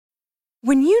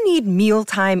When you need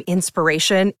mealtime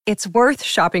inspiration, it's worth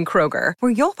shopping Kroger,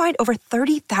 where you'll find over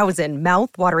 30,000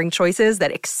 mouth-watering choices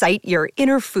that excite your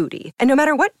inner foodie. And no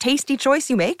matter what tasty choice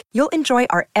you make, you'll enjoy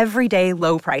our everyday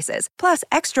low prices, plus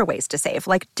extra ways to save,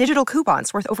 like digital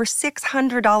coupons worth over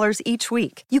 $600 each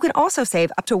week. You can also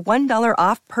save up to $1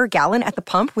 off per gallon at the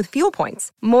pump with fuel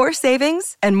points. More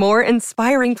savings and more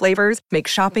inspiring flavors make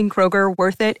shopping Kroger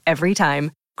worth it every time.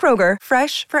 Kroger,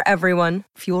 fresh for everyone.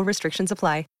 Fuel restrictions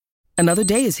apply. Another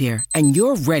day is here, and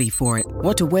you're ready for it.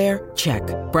 What to wear? Check.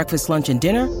 Breakfast, lunch, and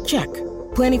dinner? Check.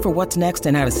 Planning for what's next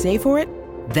and how to save for it?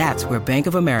 That's where Bank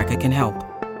of America can help.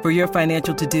 For your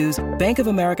financial to-dos, Bank of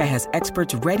America has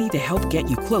experts ready to help get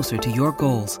you closer to your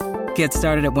goals. Get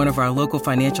started at one of our local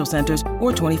financial centers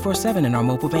or 24/7 in our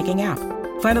mobile banking app.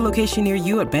 Find a location near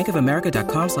you at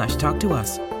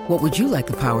bankofamerica.com/talktous. What would you like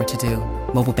the power to do?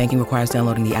 Mobile banking requires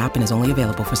downloading the app and is only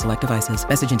available for select devices.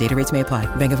 Message and data rates may apply.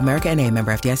 Bank of America N.A.,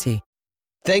 member FDIC.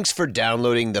 Thanks for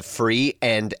downloading the free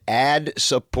and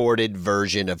ad-supported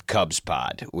version of Cubs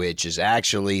Pod, which is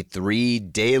actually 3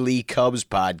 daily Cubs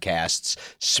podcasts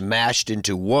smashed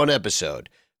into one episode.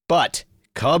 But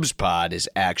Cubs Pod is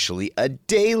actually a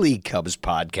daily Cubs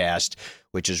podcast,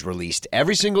 which is released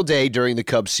every single day during the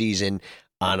Cubs season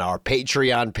on our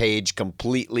Patreon page,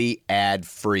 completely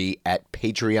ad-free at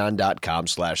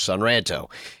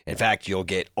patreon.com/Sunranto. In fact, you'll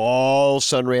get all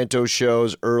Sunranto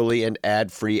shows early and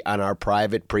ad-free on our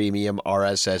private premium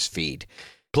RSS feed.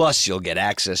 Plus, you'll get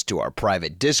access to our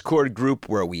private Discord group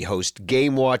where we host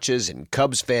game watches and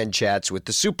Cubs fan chats with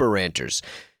the Super Ranters.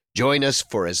 Join us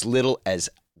for as little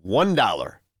as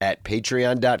 $1 at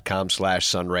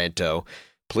patreon.com/Sunranto.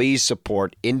 Please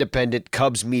support independent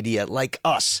Cubs media like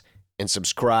us and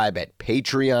subscribe at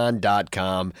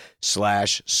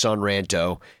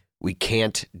patreon.com/Sunranto. We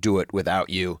can't do it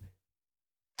without you.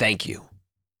 Thank you.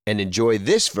 And enjoy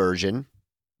this version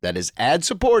that is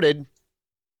ad-supported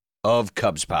of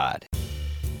Cubs Pod.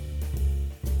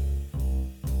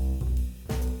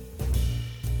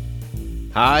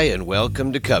 Hi, and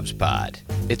welcome to Cubs Pod.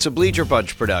 It's a Bleacher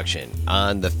Bunch production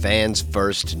on the Fans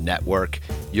First Network,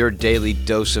 your daily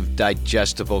dose of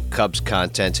digestible Cubs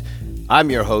content. I'm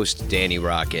your host, Danny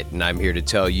Rocket, and I'm here to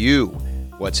tell you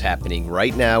what's happening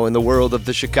right now in the world of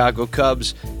the Chicago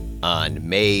Cubs on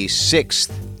May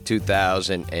 6th,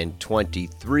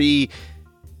 2023.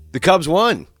 The Cubs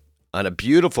won on a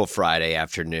beautiful Friday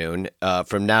afternoon,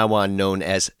 from now on known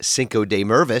as Cinco de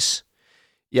Mervis.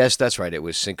 Yes, that's right, it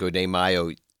was Cinco de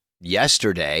Mayo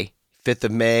yesterday, 5th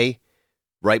of May,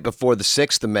 right before the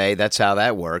 6th of May. That's how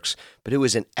that works. But it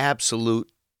was an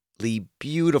absolutely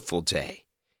beautiful day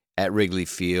at Wrigley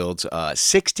Field,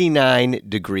 69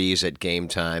 degrees at game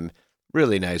time,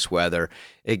 really nice weather.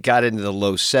 It got into the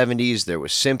low 70s. There were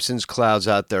Simpsons clouds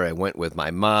out there. I went with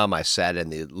my mom. I sat in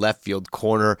the left field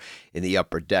corner in the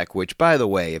upper deck, which, by the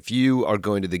way, if you are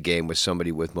going to the game with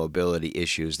somebody with mobility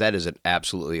issues, that is an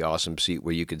absolutely awesome seat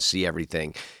where you can see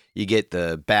everything. You get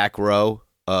the back row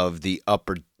of the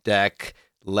upper deck,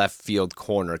 left field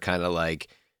corner, kind of like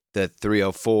the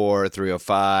 304,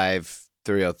 305,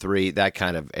 303, that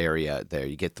kind of area there.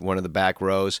 You get one of the back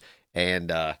rows, and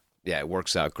yeah, it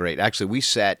works out great. Actually, we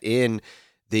sat in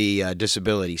the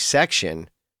disability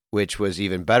section, which was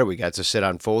even better. We got to sit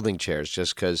on folding chairs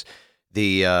just because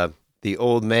the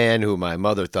old man, who my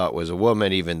mother thought was a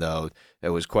woman, even though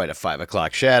there was quite a 5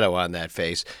 o'clock shadow on that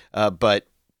face, but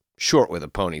short with a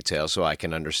ponytail, so I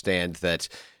can understand that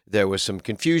there was some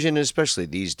confusion, especially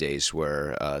these days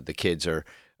where the kids are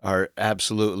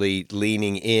absolutely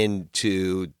leaning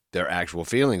into their actual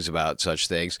feelings about such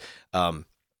things.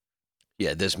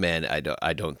 Yeah, this man,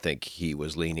 I don't think he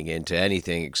was leaning into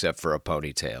anything except for a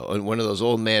ponytail. And one of those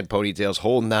old man ponytails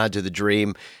holding on to the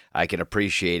dream. I can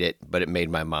appreciate it, but it made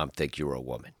my mom think you were a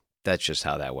woman. That's just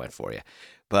how that went for you.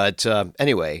 But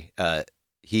anyway,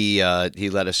 he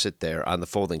let us sit there on the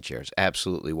folding chairs.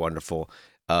 Absolutely wonderful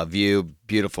view,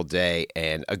 beautiful day,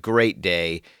 and a great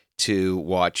day to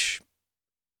watch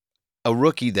a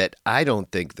rookie that I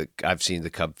don't think that I've seen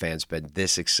the Cub fans been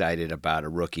this excited about a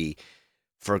rookie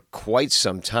for quite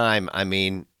some time. I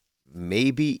mean,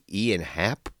 maybe Ian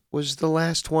Happ was the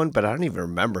last one, but I don't even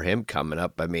remember him coming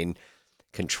up. I mean,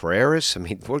 Contreras, I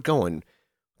mean, we're going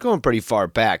pretty far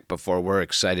back before we're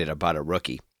excited about a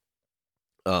rookie.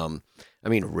 I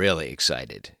mean, really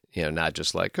excited. You know, not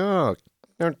just like, oh,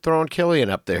 they're throwing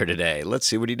Killian up there today. Let's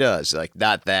see what he does. Like,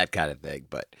 not that kind of thing,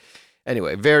 but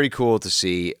anyway, very cool to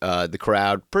see the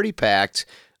crowd, pretty packed.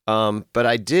 But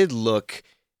I did look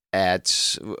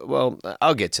at, well,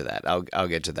 I'll get to that. I'll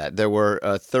get to that. There were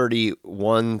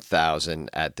 31,000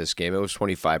 at this game. It was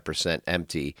 25%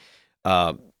 empty.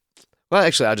 Well,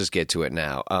 actually, I'll just get to it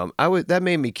now. That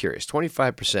made me curious.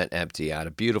 25% empty on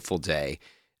a beautiful day,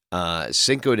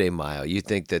 Cinco de Mayo. You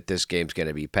think that this game's going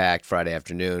to be packed Friday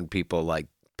afternoon? People like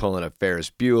pulling a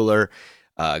Ferris Bueller,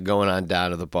 going on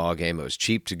down to the ball game. It was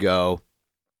cheap to go.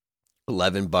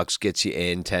 $11 gets you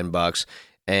in, $10,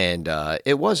 and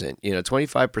it wasn't.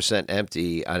 25%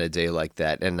 empty on a day like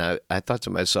that. And I thought to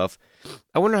myself,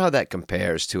 I wonder how that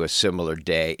compares to a similar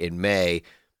day in May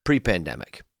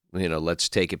pre-pandemic. Let's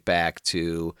take it back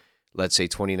to, let's say,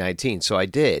 2019. So I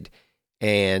did,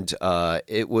 and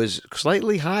it was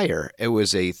slightly higher. It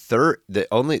was a third.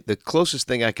 The closest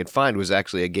thing I could find was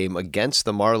actually a game against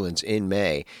the Marlins in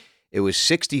May. It was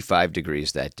 65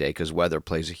 degrees that day because weather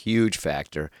plays a huge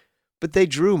factor. But they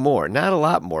drew more, not a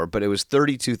lot more, but it was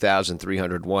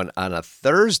 32,301 on a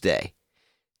Thursday.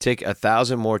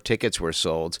 1,000 more tickets were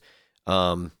sold.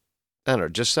 I don't know,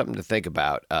 just something to think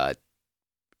about.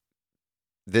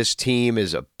 This team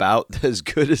is about as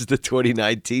good as the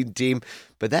 2019 team,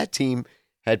 but that team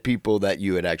had people that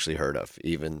you had actually heard of.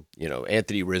 Even,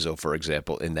 Anthony Rizzo, for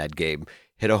example, in that game,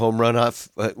 hit a home run off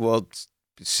while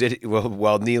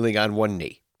kneeling on one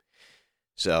knee.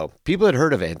 So people had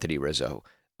heard of Anthony Rizzo,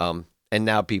 and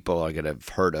now people are going to have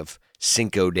heard of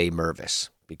Cinco de Mervis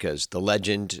because the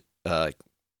legend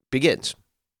begins,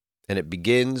 and it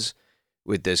begins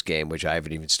with this game, which I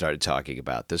haven't even started talking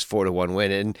about. This 4-1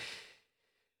 win, and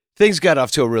things got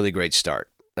off to a really great start.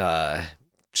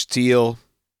 Steele,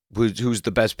 who's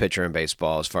the best pitcher in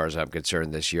baseball as far as I'm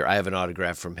concerned this year. I have an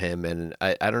autograph from him, and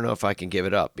I don't know if I can give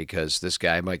it up because this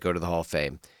guy might go to the Hall of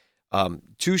Fame.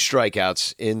 2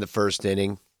 strikeouts in the first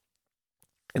inning.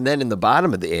 And then in the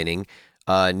bottom of the inning,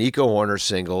 Nico Horner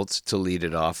singled to lead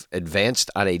it off,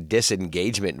 advanced on a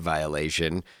disengagement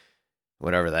violation,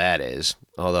 whatever that is,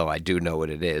 although I do know what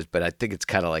it is, but I think it's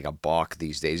kind of like a balk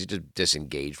these days. He just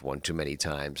disengaged one too many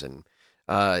times, and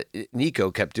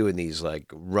Nico kept doing these like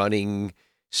running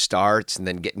starts and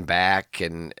then getting back,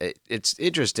 and it's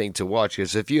interesting to watch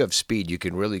because if you have speed, you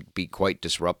can really be quite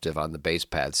disruptive on the base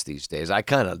paths these days. I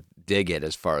kind of dig it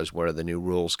as far as where the new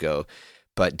rules go,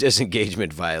 but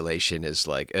disengagement violation is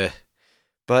like,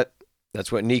 but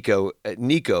that's what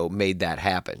Nico made that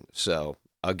happen, so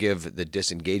I'll give the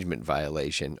disengagement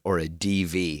violation, or a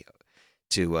DV,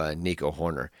 to Nico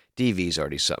Horner. DV is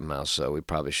already something else, so we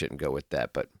probably shouldn't go with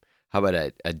that. But how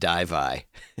about a dive-eye?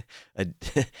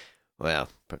 Well,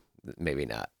 maybe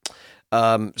not.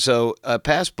 So a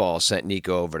pass ball sent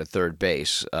Nico over to third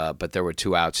base, but there were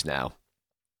 2 outs now.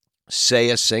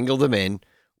 Seiya singled him in,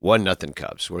 1-0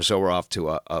 Cubs. So we're off to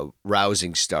a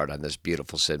rousing start on this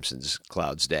beautiful Simpsons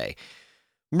Clouds day.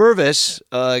 Mervis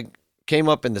came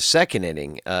up in the second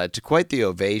inning to quite the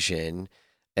ovation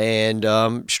and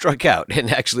struck out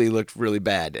and actually looked really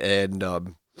bad. And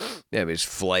he was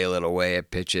flailing away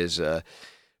at pitches. And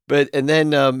then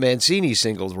Mancini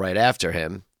singled right after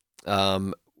him.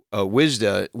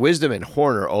 Wisdom and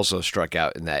Horner also struck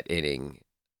out in that inning.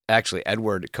 Actually,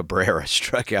 Edward Cabrera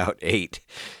struck out 8.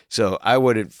 So I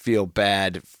wouldn't feel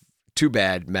too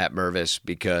bad, Matt Mervis,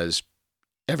 because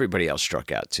everybody else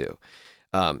struck out too.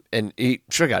 And he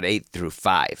struck out 8 through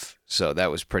 5. So that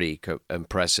was pretty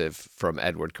impressive from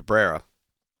Edward Cabrera.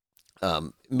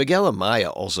 Miguel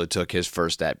Amaya also took his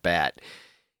first at-bat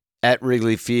at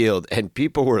Wrigley Field, and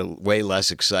people were way less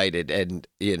excited. And,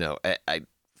 I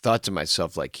thought to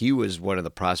myself, like, he was one of the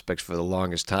prospects for the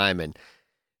longest time, and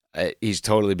he's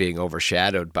totally being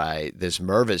overshadowed by this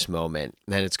Mervis moment.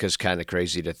 And it's just kind of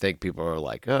crazy to think people are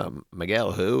like, oh,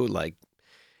 Miguel who? Like,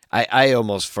 I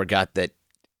almost forgot that,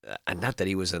 not that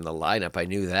he was in the lineup, I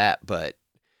knew that, but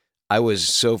I was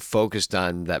so focused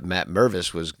on that Matt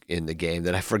Mervis was in the game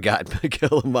that I forgot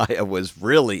Miguel Amaya was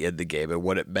really in the game and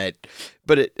what it meant.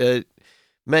 But it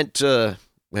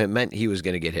meant he was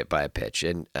going to get hit by a pitch.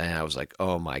 And I was like,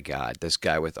 oh, my God, this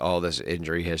guy with all this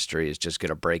injury history is just going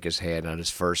to break his hand on his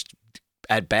first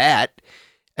at-bat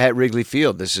at Wrigley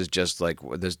Field. This is just like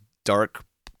this dark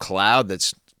cloud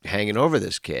that's hanging over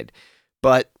this kid.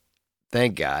 But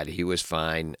thank God he was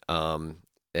fine.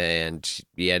 And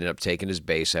he ended up taking his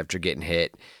base after getting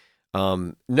hit.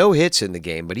 No hits in the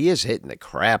game, but he is hitting the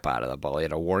crap out of the ball. He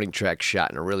had a warning track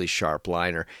shot and a really sharp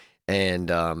liner. And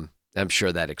I'm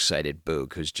sure that excited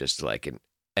Boog, who's just like an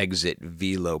exit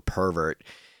velo pervert.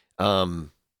 It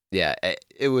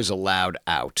was a loud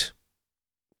out.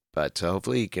 But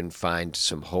hopefully he can find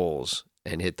some holes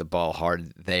and hit the ball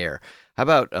hard there. How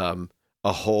about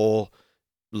a hole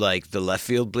like the left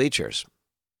field bleachers?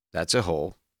 That's a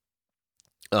hole.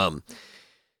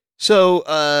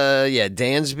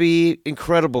 Dansby,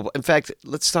 incredible. In fact,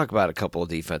 let's talk about a couple of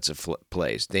defensive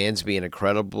plays. Dansby, an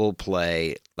incredible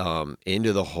play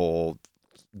into the hole,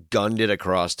 gunned it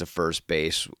across to first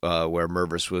base where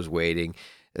Mervis was waiting.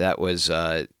 That was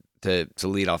to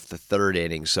lead off the third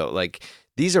inning. So, like,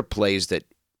 these are plays that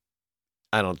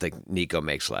I don't think Nico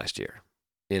makes last year.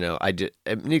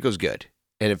 Nico's good.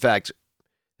 And, in fact,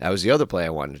 that was the other play I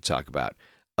wanted to talk about.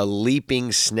 A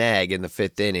leaping snag in the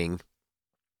fifth inning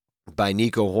by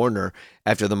Nico Horner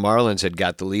after the Marlins had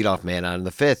got the leadoff man on in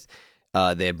the fifth.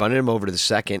 They had bunted him over to the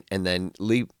second, and then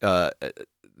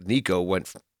Nico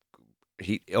went.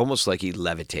 He almost like he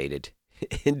levitated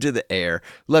into the air,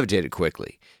 levitated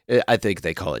quickly. I think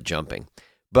they call it jumping,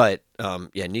 but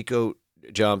Nico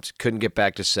jumped, couldn't get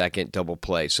back to second, double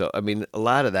play. So I mean, a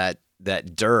lot of that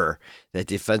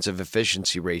defensive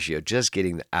efficiency ratio, just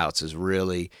getting the outs is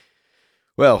really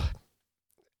well.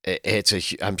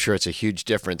 I'm sure it's a huge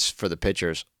difference for the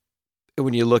pitchers.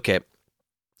 When you look at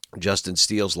Justin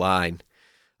Steele's line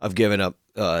of giving up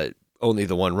only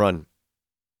the one run,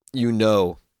 you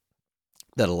know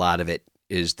that a lot of it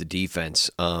is the defense.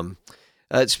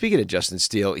 Speaking of Justin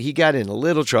Steele, he got in a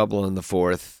little trouble in the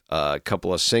fourth, a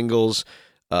couple of singles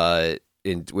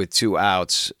with two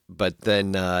outs, but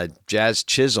then Jazz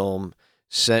Chisholm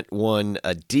sent one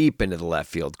deep into the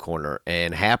left field corner,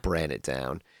 and Happ ran it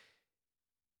down.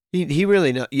 He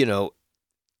really,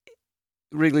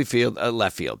 Wrigley Field,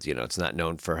 left field, it's not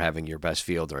known for having your best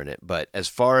fielder in it. But as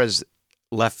far as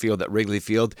left field at Wrigley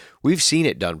Field, we've seen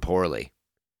it done poorly.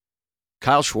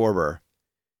 Kyle Schwarber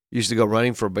used to go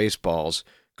running for baseballs,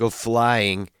 go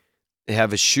flying,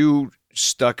 have a shoe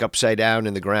stuck upside down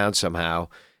in the ground somehow,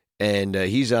 and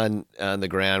he's on the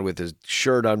ground with his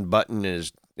shirt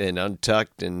unbuttoned and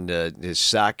untucked and his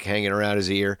sock hanging around his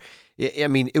ear. I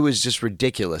mean, it was just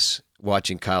ridiculous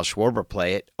watching Kyle Schwarber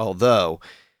play it, although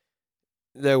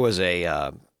there was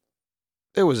a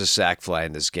sac fly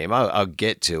in this game. I'll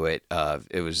get to it.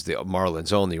 It was the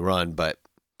Marlins' only run, but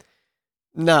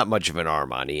not much of an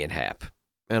arm on Ian Happ,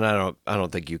 and I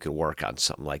don't think you can work on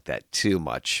something like that too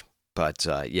much. But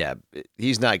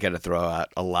he's not going to throw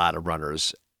out a lot of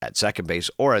runners at second base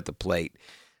or at the plate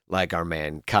like our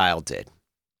man Kyle did.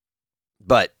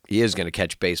 But he is going to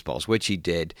catch baseballs, which he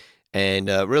did, and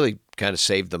really kind of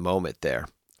saved the moment there.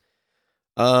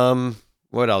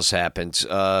 What else happened?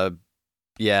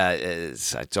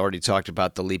 It's already talked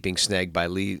about the leaping snag by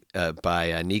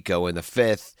Nico in the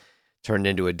fifth, turned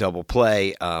into a double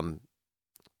play. In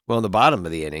the bottom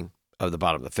of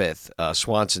the fifth,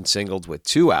 Swanson singled with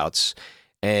two outs,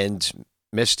 and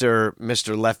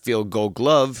Mr. Left Field Gold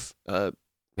Glove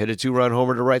hit a 2-run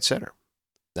homer to right center.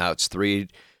 Now it's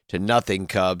 3-0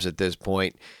 Cubs at this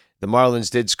point. The Marlins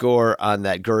did score on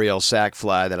that Gurriel sac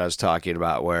fly that I was talking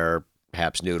about, where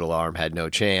Happ's noodle arm had no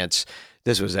chance.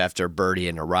 This was after Birdie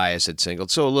and Arias had singled,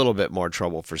 so a little bit more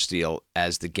trouble for Steele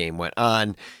as the game went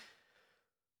on.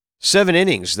 7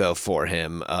 innings, though, for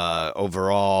him.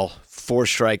 Overall, 4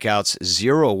 strikeouts,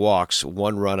 0 walks,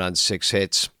 1 run on 6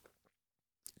 hits.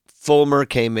 Fulmer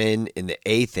came in the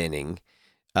 8th inning,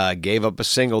 gave up a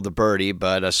single to Birdie,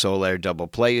 but a Soler double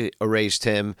play erased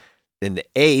him. In the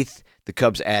 8th, the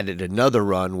Cubs added another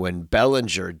run when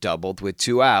Bellinger doubled with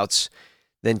 2 outs.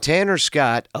 Then Tanner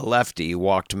Scott, a lefty,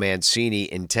 walked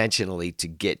Mancini intentionally to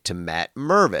get to Matt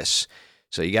Mervis.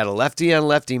 So you got a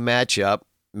lefty-on-lefty matchup.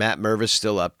 Matt Mervis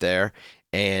still up there.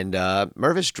 And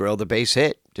Mervis drilled a base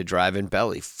hit to drive in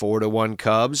Belly. 4-1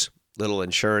 Cubs. Little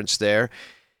insurance there.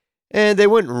 And they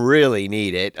wouldn't really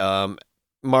need it.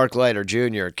 Mark Leiter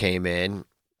Jr. came in,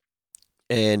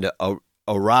 and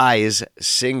Arias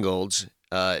singled,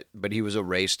 but he was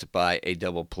erased by a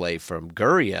double play from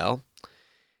Gurriel.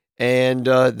 And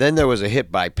then there was a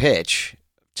hit by pitch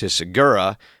to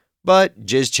Segura, but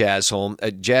Jazz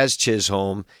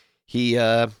Chisholm, he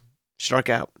struck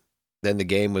out. Then the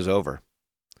game was over.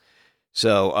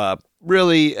 So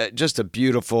really just a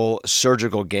beautiful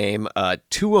surgical game.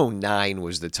 2:09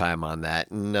 was the time on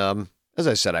that. And as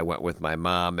I said, I went with my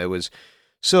mom. It was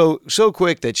so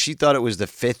quick that she thought it was the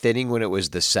 5th inning when it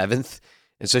was the 7th.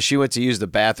 And so she went to use the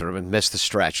bathroom and missed the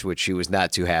stretch, which she was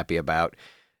not too happy about.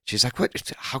 She's like,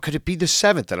 "What? How could it be the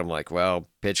 7th?" And I'm like, "Well,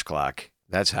 pitch clock.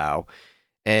 That's how."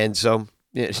 And so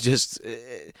it's just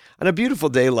on a beautiful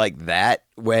day like that,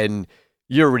 when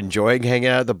you're enjoying hanging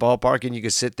out at the ballpark and you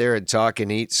can sit there and talk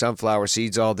and eat sunflower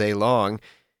seeds all day long,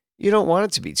 you don't want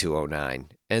it to be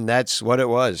 2:09. And that's what it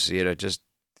was.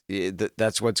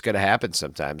 That's what's going to happen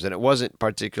sometimes. And it wasn't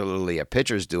particularly a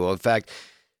pitcher's duel. In fact,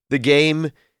 the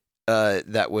game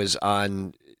that was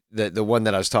on the one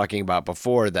that I was talking about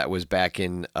before, that was back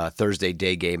in Thursday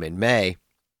day game in May,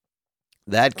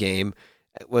 that game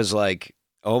was like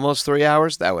almost 3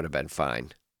 hours. That would have been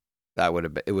fine.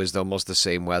 It was almost the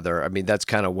same weather. I mean, that's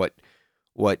kind of what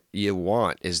what you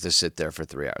want is to sit there for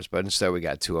 3 hours. But instead, we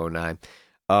got 209.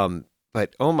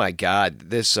 But oh my God,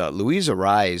 this Luis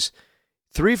Arraez,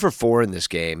 3 for 4 in this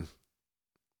game.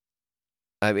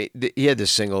 I mean, he had the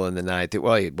single in the ninth.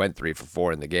 Well, he went 3 for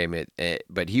 4 in the game,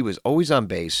 but he was always on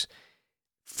base.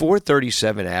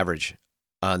 437 average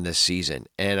on this season.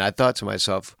 And I thought to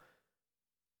myself,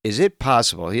 is it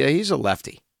possible? Yeah, he's a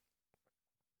lefty.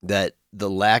 That the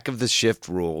lack of the shift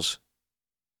rules,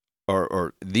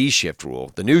 or the shift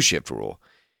rule, the new shift rule,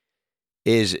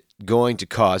 is going to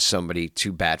cause somebody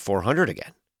to bat 400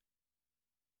 again.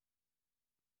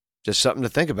 Just something to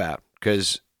think about,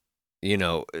 because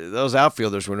those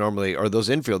outfielders were normally, or those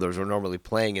infielders were normally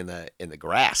playing in the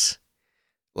grass.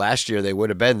 Last year they would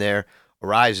have been there.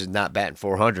 Arraez is not batting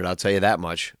 400. I'll tell you that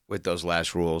much with those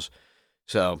last rules.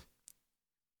 So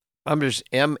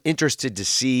I'm interested to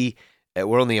see.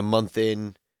 We're only a month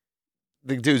in.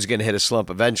 The dude's going to hit a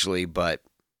slump eventually, but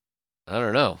I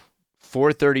don't know.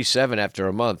 437 after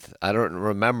a month. I don't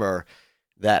remember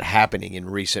that happening in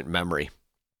recent memory.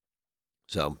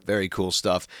 So very cool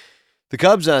stuff. The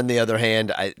Cubs, on the other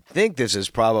hand, I think this is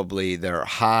probably their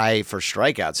high for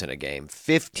strikeouts in a game.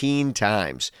 15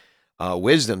 times.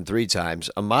 Wisdom 3 times.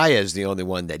 Amaya is the only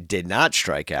one that did not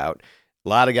strike out. A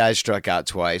lot of guys struck out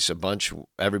twice.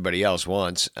 Everybody else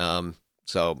once.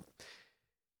 So,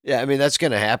 yeah, I mean, that's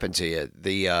going to happen to you.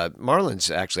 The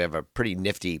Marlins actually have a pretty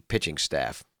nifty pitching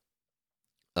staff.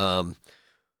 What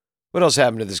else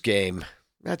happened to this game?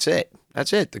 That's it.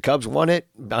 The Cubs won it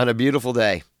on a beautiful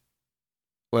day.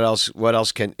 What else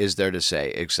is there to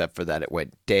say except for that it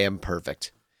went damn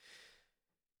perfect?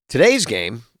 Today's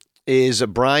game is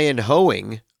Brian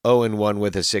Hoeing, 0-1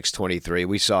 with a 6.23.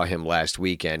 We saw him last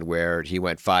weekend where he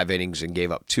went 5 innings and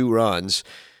gave up 2 runs.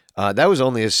 That was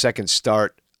only his second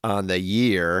start on the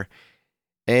year.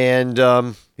 And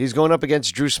he's going up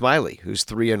against Drew Smyly, who's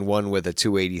 3-1 with a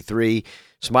 2.83.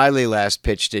 Smyly last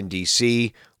pitched in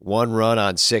D.C., 1 run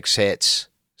on 6 hits,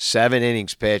 7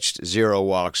 innings pitched, 0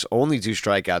 walks, only 2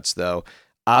 strikeouts, though.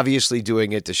 Obviously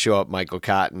doing it to show up Michael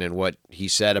Cotton and what he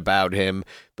said about him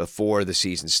before the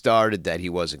season started, that he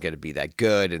wasn't going to be that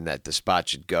good and that the spot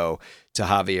should go to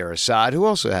Javier Assad, who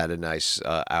also had a nice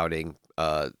outing.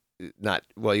 He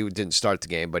didn't start the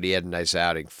game, but he had a nice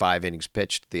outing, 5 innings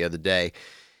pitched the other day.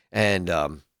 And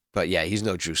but yeah, he's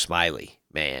no Drew Smyly,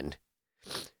 man.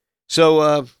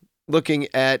 So looking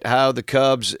at how the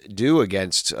Cubs do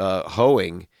against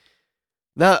Hoeing,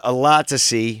 not a lot to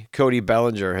see. Cody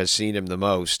Bellinger has seen him the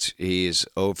most. He's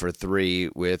 0 for 3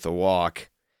 with a walk.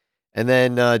 And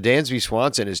then Dansby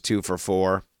Swanson is 2 for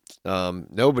 4.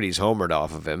 Nobody's homered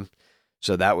off of him.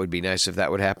 So that would be nice if that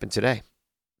would happen today.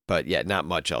 But yeah, not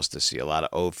much else to see. A lot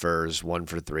of 0 fors, 1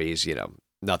 for 3s,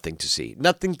 nothing to see.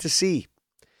 Nothing to see.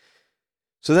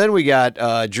 So then we got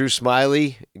Drew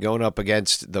Smyly going up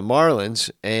against the Marlins.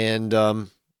 And let's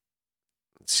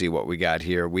see what we got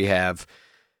here. We have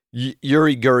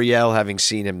Yuri Gurriel, having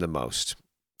seen him the most.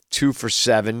 2 for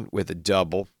 7 with a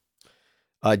double.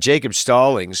 Jacob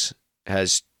Stallings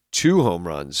has 2 home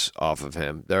runs off of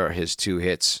him. There are his 2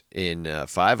 hits in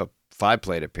 5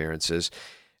 plate appearances.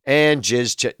 And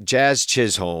Jazz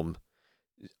Chisholm,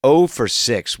 0 for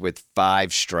 6 with 5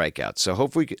 strikeouts. So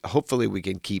hopefully we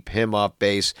can keep him off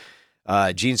base.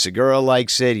 Gene Segura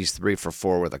likes it. He's 3 for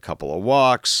 4 with a couple of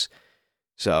walks.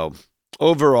 So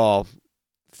overall,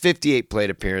 58 plate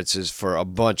appearances for a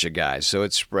bunch of guys. So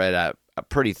it's spread out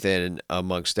pretty thin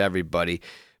amongst everybody.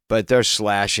 But they're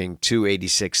slashing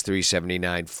 286,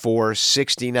 379,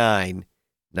 469.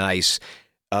 Nice.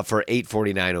 For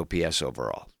 849 OPS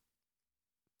overall.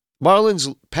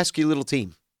 Marlins, pesky little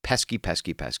team. Pesky.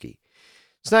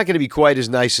 It's not going to be quite as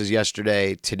nice as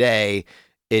yesterday. Today,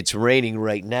 it's raining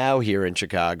right now here in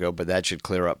Chicago, but that should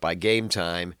clear up by game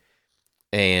time.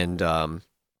 And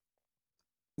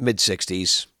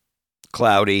mid-60s,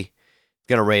 cloudy.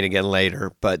 Going to rain again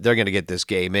later, but they're going to get this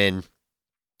game in.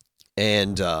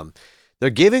 And they're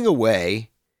giving away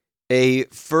a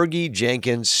Fergie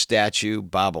Jenkins statue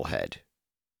bobblehead.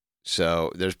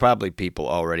 So there's probably people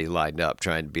already lined up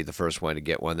trying to be the first one to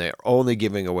get one. They're only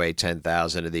giving away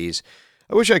 10,000 of these.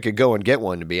 I wish I could go and get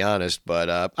one, to be honest,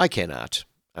 but I cannot.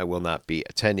 I will not be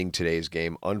attending today's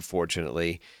game,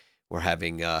 unfortunately. We're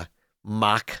having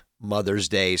mock Mother's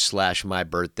Day / my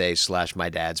birthday / my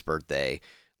dad's birthday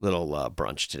little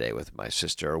brunch today with my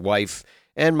sister, wife,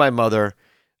 and my mother.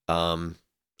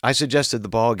 I suggested the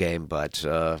ball game, but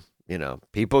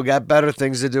people got better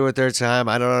things to do with their time.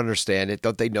 I don't understand it.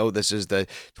 Don't they know this is the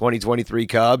 2023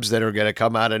 Cubs that are going to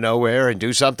come out of nowhere and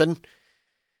do something?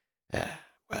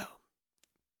 Well,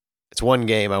 it's one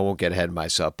game. I won't get ahead of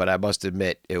myself, but I must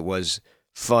admit it was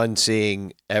fun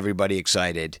seeing everybody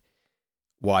excited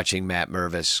watching Matt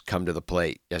Mervis come to the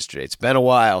plate yesterday. It's been a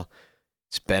while.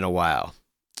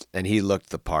 And he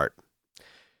looked the part.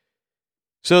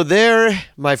 So there,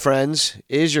 my friends,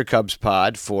 is your Cubs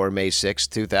pod for May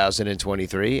 6th,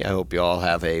 2023. I hope you all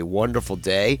have a wonderful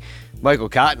day. Michael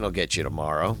Cotton will get you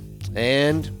tomorrow.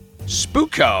 And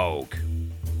Spookog!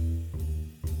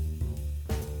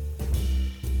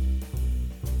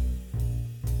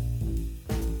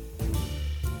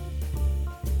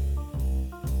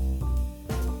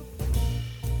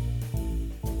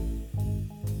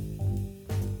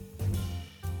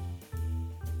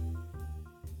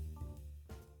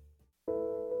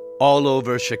 All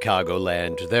over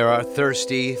Chicagoland, there are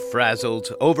thirsty, frazzled,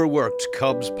 overworked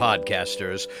Cubs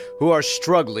podcasters who are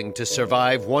struggling to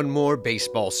survive one more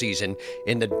baseball season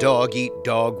in the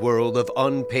dog-eat-dog world of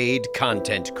unpaid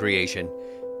content creation.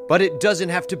 But it doesn't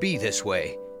have to be this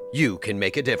way. You can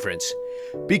make a difference.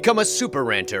 Become a super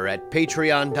ranter at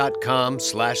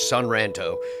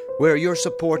patreon.com/sunranto, where your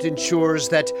support ensures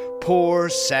that poor,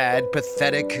 sad,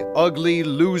 pathetic, ugly,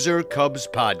 loser Cubs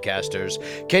podcasters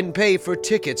can pay for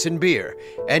tickets and beer,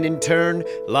 and in turn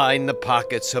line the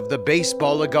pockets of the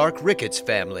baseball oligarch Ricketts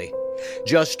family.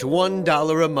 Just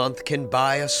 $1 a month can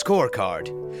buy a scorecard.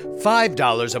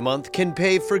 $5 a month can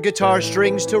pay for guitar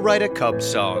strings to write a Cubs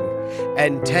song.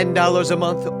 And $10 a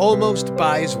month almost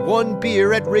buys one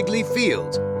beer at Wrigley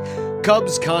Field.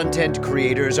 Cubs content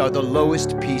creators are the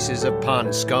lowest pieces of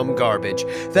pond scum garbage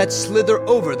that slither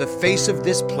over the face of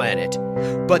this planet.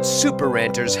 But super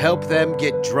ranters help them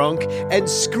get drunk and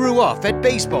screw off at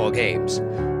baseball games.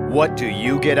 What do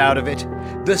you get out of it?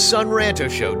 The Sun Ranto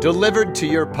Show delivered to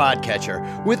your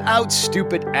podcatcher without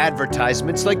stupid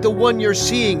advertisements like the one you're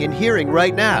seeing and hearing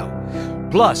right now.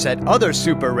 Plus, at other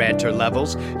Super Ranter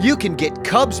levels, you can get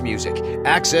Cubs music,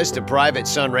 access to private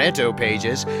Sun Ranto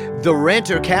pages, the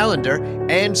Ranter calendar,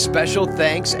 and special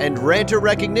thanks and Ranter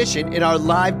recognition in our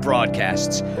live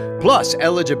broadcasts. Plus,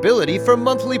 eligibility for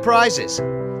monthly prizes.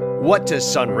 What does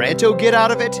Sun Ranto get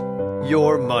out of it?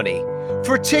 Your money.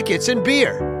 For tickets and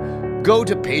beer. Go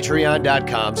to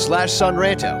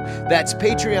patreon.com/sunranto. That's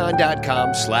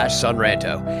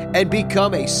patreon.com/sunranto. And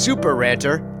become a super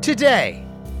ranter today.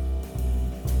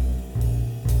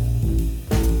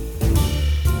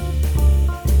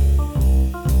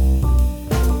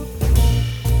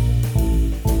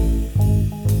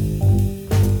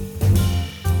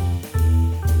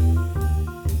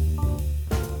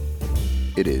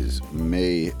 It is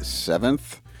May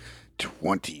 7th,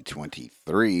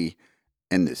 2023.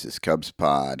 And this is Cubs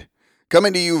Pod,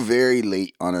 coming to you very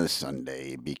late on a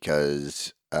Sunday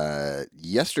because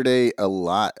yesterday a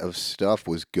lot of stuff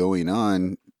was going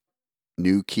on.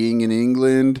 New king in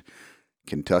England,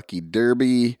 Kentucky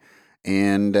Derby,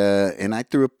 and I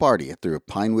threw a party. I threw a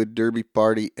Pinewood Derby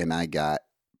party, and I got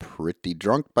pretty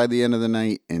drunk by the end of the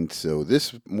night. And so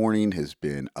this morning has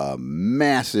been a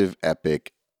massive,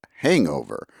 epic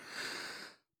hangover.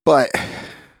 But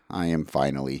I am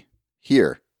finally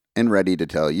here and ready to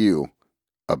tell you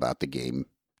about the game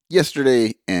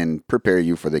yesterday and prepare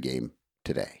you for the game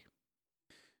today.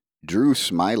 Drew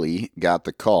Smiley got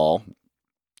the call,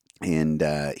 and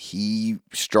he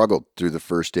struggled through the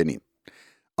first inning.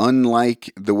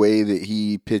 Unlike the way that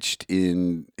he pitched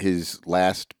in his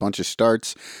last bunch of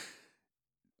starts,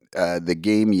 the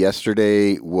game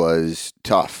yesterday was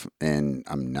tough, and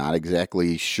I'm not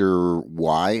exactly sure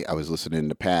why. I was listening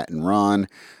to Pat and Ron.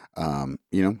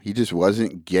 He just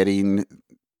wasn't getting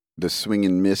the swing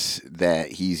and miss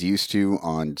that he's used to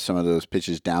on some of those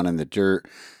pitches down in the dirt.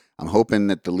 I'm hoping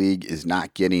that the league is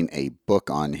not getting a book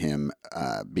on him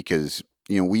because,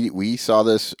 we saw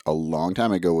this a long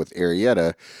time ago with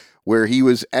Arrieta where he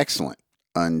was excellent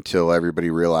until everybody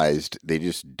realized they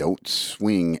just don't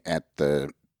swing at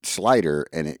the slider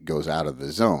and it goes out of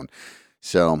the zone.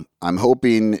 So I'm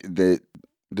hoping that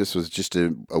this was just a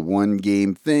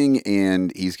one-game thing,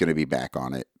 and he's going to be back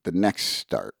on it the next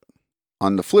start.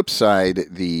 On the flip side,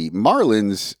 the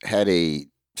Marlins had a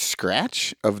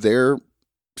scratch of their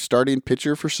starting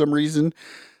pitcher for some reason,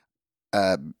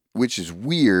 which is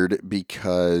weird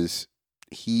because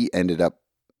he ended up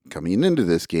coming into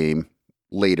this game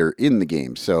later in the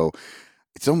game. So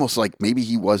it's almost like maybe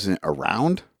he wasn't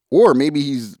around, or maybe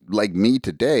he's like me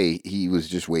today. He was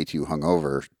just way too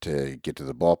hungover to get to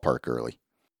the ballpark early.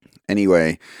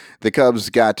 Anyway, the Cubs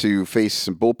got to face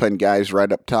some bullpen guys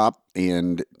right up top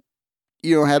and,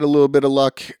 had a little bit of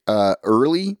luck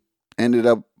early. Ended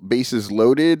up bases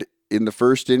loaded in the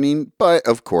first inning. But,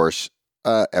 of course,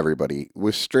 everybody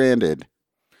was stranded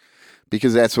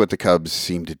because that's what the Cubs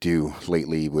seem to do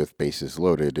lately with bases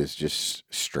loaded is just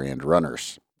strand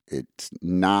runners. It's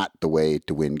not the way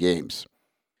to win games.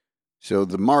 So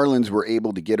the Marlins were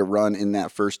able to get a run in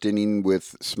that first inning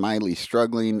with Smiley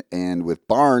struggling, and with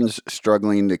Barnes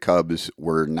struggling, the Cubs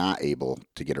were not able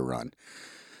to get a run.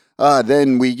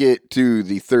 Then we get to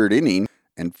the third inning,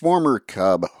 and former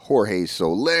Cub Jorge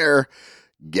Soler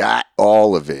got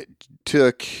all of it.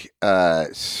 Took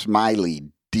Smiley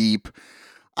deep.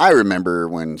 I remember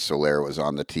when Soler was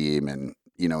on the team, and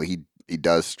he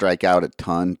does strike out a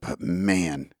ton, but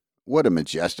man, what a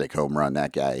majestic home run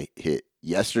that guy hit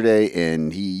yesterday,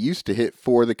 and he used to hit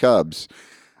for the Cubs.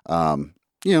 I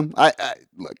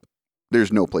look,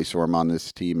 there's no place for him on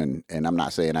this team, and I'm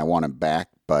not saying I want him back,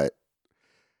 but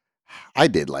I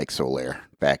did like Soler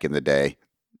back in the day.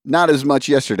 Not as much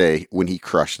yesterday when he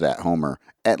crushed that homer.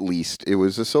 At least it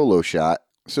was a solo shot,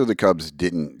 so the Cubs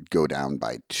didn't go down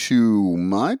by too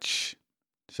much.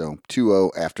 So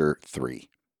 2-0 after 3.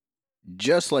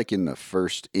 Just like in the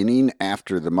first inning,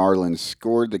 after the Marlins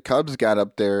scored, the Cubs got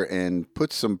up there and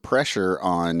put some pressure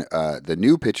on the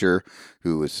new pitcher,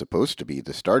 who was supposed to be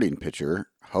the starting pitcher,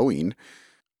 Hoeing.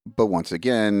 But once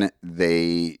again,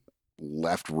 they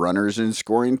left runners in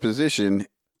scoring position.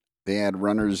 They had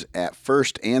runners at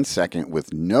first and second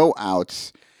with no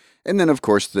outs. And then, of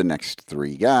course, the next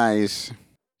 3 guys,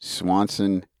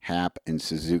 Swanson, Happ, and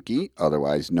Suzuki,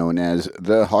 otherwise known as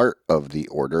the heart of the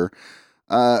order,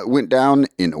 went down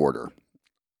in order.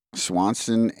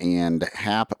 Swanson and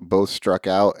Happ both struck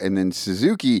out, and then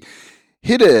Suzuki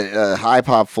hit a high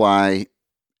pop fly.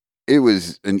 It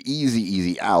was an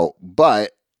easy out,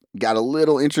 but got a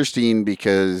little interesting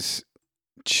because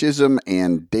Chisholm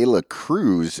and De La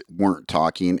Cruz weren't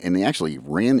talking, and they actually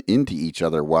ran into each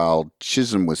other while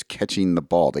Chisholm was catching the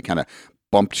ball. They kind of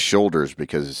bumped shoulders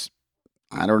because,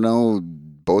 I don't know,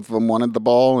 both of them wanted the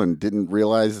ball and didn't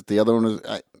realize that the other one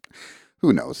was...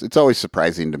 Who knows? It's always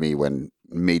surprising to me when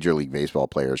Major League Baseball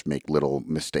players make little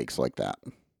mistakes like that.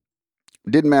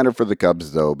 Didn't matter for the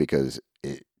Cubs, though, because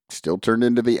it still turned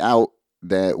into the out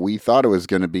that we thought it was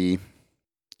going to be.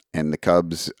 And the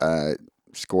Cubs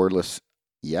scoreless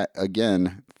yet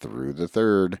again through the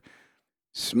third.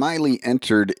 Smiley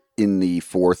entered in the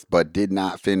fourth, but did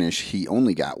not finish. He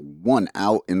only got 1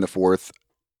 out in the fourth,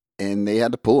 and they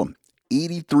had to pull him.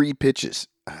 83 pitches.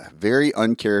 Very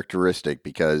uncharacteristic,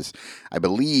 because I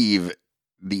believe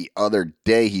the other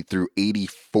day he threw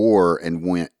 84 and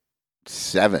went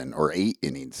 7 or 8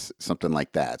 innings, something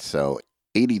like that. So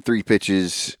 83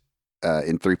 pitches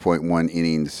in 3.1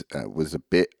 innings was a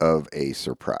bit of a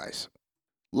surprise.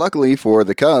 Luckily for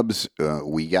the Cubs,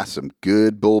 we got some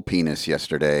good bullpenis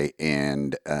yesterday,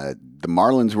 and the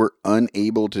Marlins were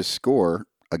unable to score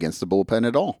against the bullpen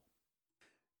at all.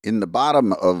 In the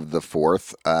bottom of the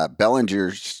fourth,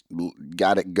 Bellinger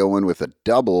got it going with a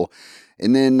double,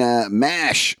 and then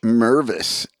Mash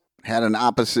Mervis had an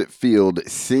opposite field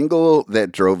single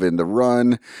that drove in the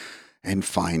run, and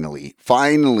finally,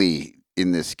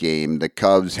 in this game, the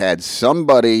Cubs had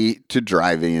somebody to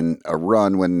drive in a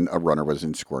run when a runner was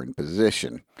in scoring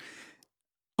position.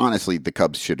 Honestly, the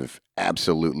Cubs should have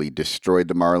absolutely destroyed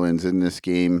the Marlins in this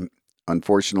game.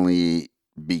 Unfortunately,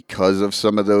 because of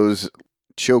some of those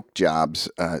choke jobs,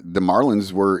 the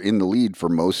Marlins were in the lead for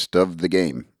most of the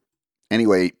game.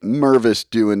 Anyway, Mervis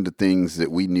doing the things that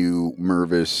we knew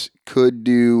Mervis could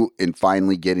do, and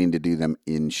finally getting to do them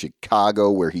in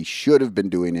Chicago, where he should have been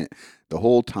doing it the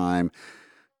whole time.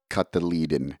 Cut the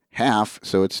lead in half,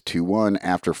 so it's 2-1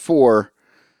 after 4.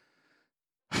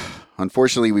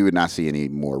 Unfortunately, we would not see any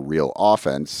more real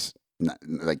offense,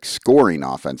 like scoring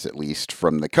offense at least,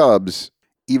 from the Cubs,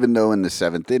 even though in the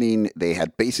 7th inning they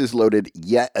had bases loaded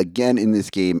yet again in this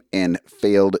game and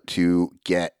failed to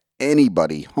get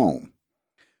anybody home.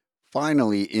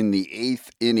 Finally, in the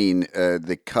 8th inning,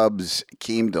 the Cubs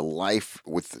came to life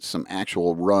with some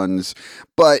actual runs,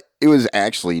 but it was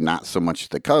actually not so much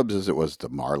the Cubs as it was the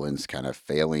Marlins kind of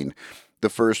failing. The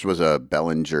first was a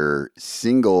Bellinger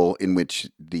single in which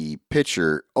the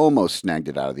pitcher almost snagged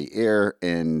it out of the air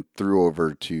and threw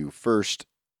over to first,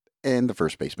 and the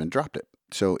first baseman dropped it.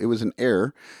 So it was an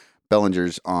error.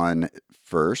 Bellinger's on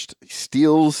first,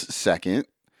 steals second,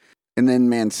 and then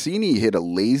Mancini hit a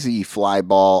lazy fly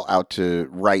ball out to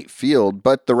right field,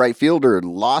 but the right fielder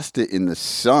lost it in the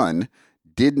sun,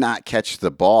 did not catch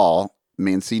the ball.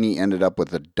 Mancini ended up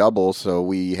with a double, so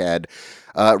we had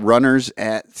runners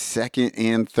at second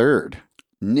and third.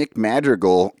 Nick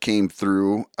Madrigal came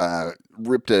through,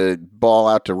 ripped a ball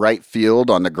out to right field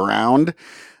on the ground.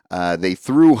 They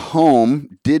threw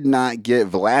home, did not get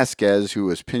Velasquez, who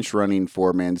was pinch running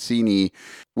for Mancini,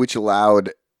 which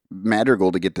allowed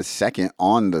Madrigal to get the second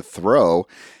on the throw.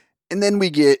 And then we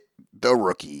get the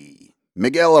rookie,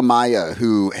 Miguel Amaya,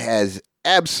 who has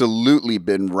absolutely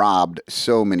been robbed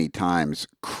so many times,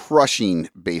 crushing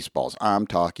baseballs. I'm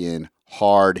talking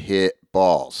hard hit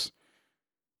balls.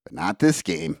 But not this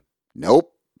game.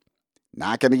 Nope.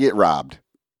 Not going to get robbed.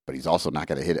 But he's also not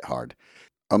going to hit it hard.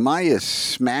 Amaya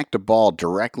smacked a ball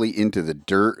directly into the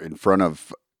dirt in front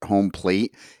of home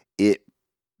plate. It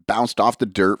bounced off the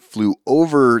dirt, flew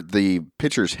over the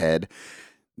pitcher's head.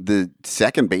 The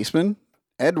second baseman,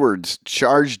 Edwards,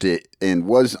 charged it and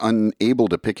was unable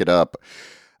to pick it up.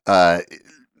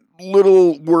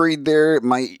 Little worried there. It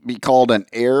might be called an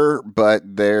error,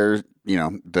 but the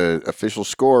official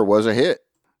score was a hit.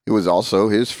 It was also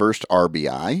his first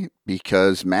RBI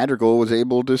because Madrigal was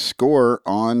able to score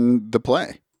on the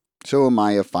play. So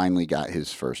Amaya finally got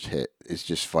his first hit. It's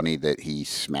just funny that he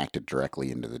smacked it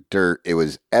directly into the dirt. It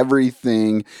was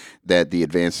everything that the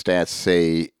advanced stats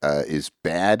say is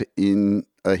bad in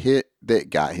a hit that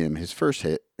got him his first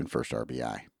hit and first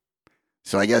RBI.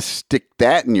 So I guess stick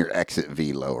that in your exit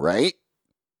velo, right?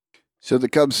 So the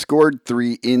Cubs scored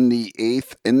 3 in the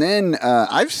 8th. And then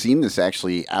I've seen this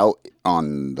actually out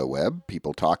on the web,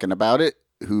 people talking about it,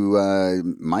 who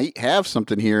might have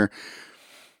something here.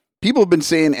 People have been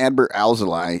saying Adbert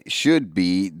Alzolay should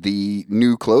be the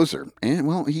new closer. And,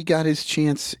 well, he got his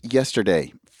chance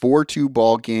yesterday. 4-2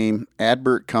 ball game.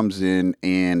 Adbert comes in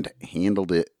and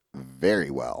handled it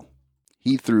very well.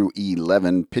 He threw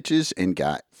 11 pitches and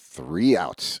got 3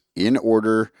 outs in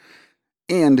order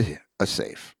and a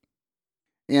save.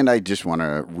 And I just want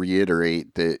to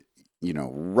reiterate that,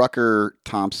 Rucker,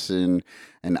 Thompson,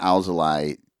 and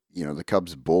Alzolay, the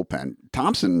Cubs bullpen.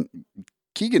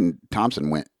 Keegan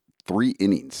Thompson went 3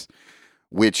 innings,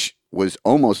 which was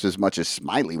almost as much as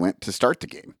Smiley went to start the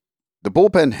game. The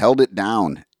bullpen held it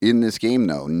down in this game,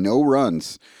 though. No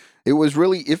runs. It was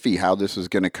really iffy how this was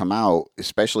going to come out,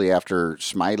 especially after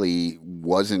Smiley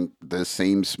wasn't the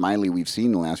same Smiley we've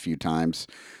seen the last few times.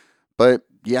 But,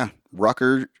 yeah,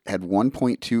 Rucker had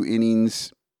 1.2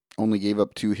 innings, only gave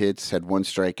up 2 hits, had 1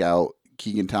 strikeout.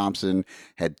 Keegan Thompson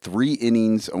had 3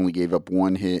 innings, only gave up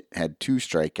 1 hit, had 2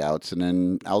 strikeouts, and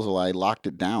then Alzolay locked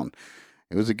it down.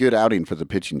 It was a good outing for the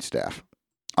pitching staff.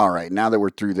 All right, now that we're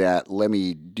through that, let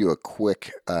me do a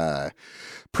quick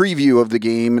preview of the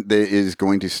game that is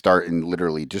going to start in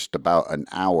literally just about an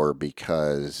hour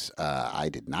because I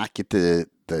did not get the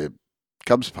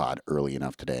Cubs pod early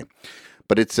enough today.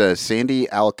 But it's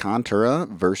Sandy Alcantara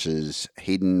versus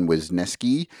Hayden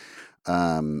Wesneski.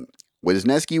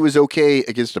 Wesneski was okay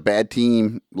against a bad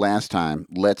team last time.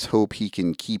 Let's hope he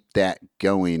can keep that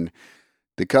going.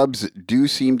 The Cubs do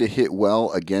seem to hit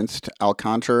well against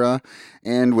Alcantara,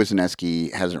 and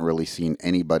Wesneski hasn't really seen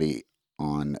anybody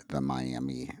on the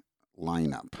Miami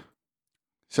lineup.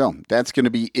 So that's going to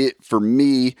be it for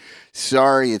me.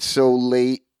 Sorry it's so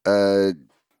late.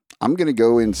 I'm going to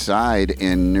go inside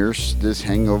and nurse this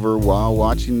hangover while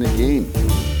watching the game.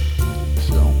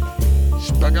 So,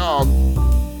 spagog.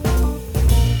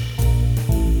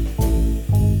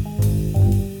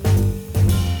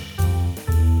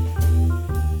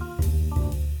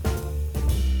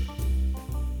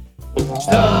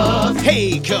 Stuff.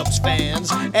 Hey, Cubs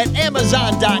fans, at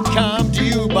Amazon.com do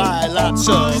you buy lots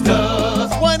of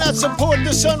stuff? Why not support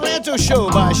the Sunranto Show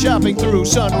by shopping through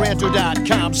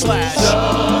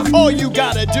sunranto.com/stuff? All you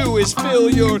gotta do is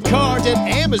fill your cart at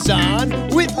Amazon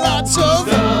with lots of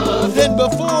stuff. Then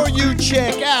before you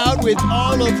check out with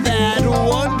all of that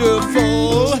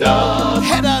wonderful stuff,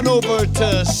 head on over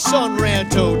to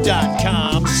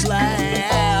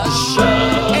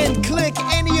sunranto.com/stuff and click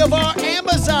any of our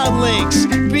Amazon links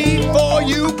before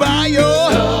you buy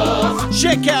your stuff.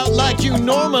 Check out like you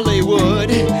normally would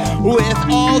with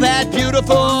all that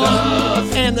beautiful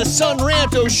stuff. And the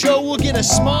Sunranto Show will get a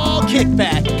small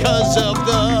kickback because of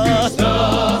the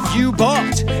stuff you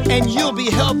bought. And you'll be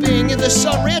helping the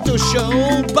Sunranto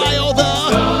Show buy all the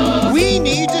stuff we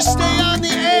need to stay on the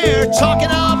air talking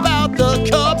about the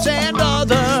Cubs and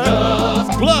other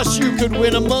stuff. Plus you could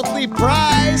win a monthly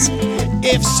prize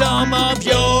if some of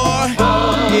your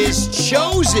is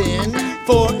chosen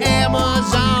for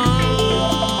Amazon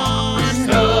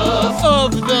stuff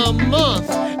of the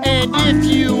month. And if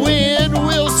you win,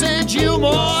 we'll send you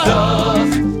more stuff.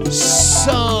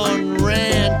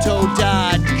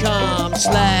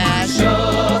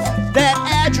 Sunranto.com/stuff. That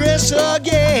address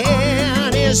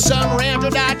again is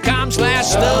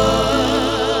sunranto.com/stuff.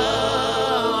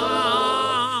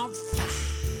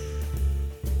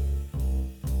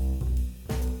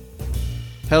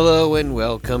 Hello and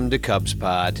welcome to Cubs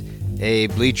Pod, a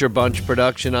Bleacher Bunch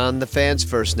production on the Fans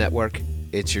First Network.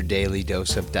 It's your daily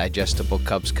dose of digestible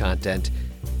Cubs content.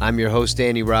 I'm your host,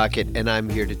 Danny Rocket, and I'm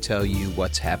here to tell you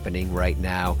what's happening right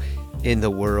now in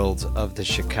the world of the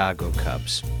Chicago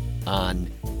Cubs on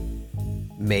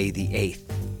May the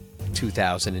 8th,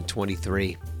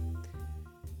 2023.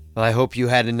 Well, I hope you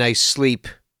had a nice sleep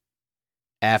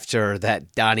after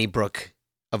that Donnybrook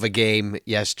of a game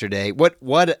yesterday.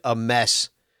 What a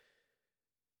mess.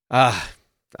 I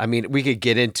mean, we could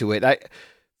get into it.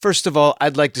 First of all,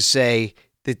 I'd like to say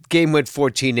the game went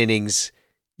 14 innings.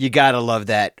 You got to love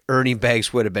that. Ernie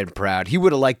Banks would have been proud. He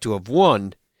would have liked to have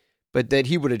won, but then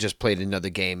he would have just played another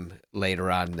game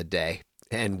later on in the day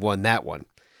and won that one.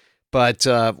 But,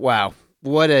 wow,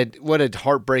 what a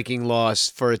heartbreaking loss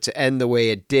for it to end the way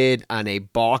it did on a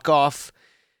balk-off.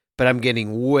 But I'm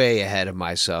getting way ahead of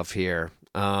myself here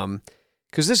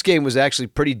because this game was actually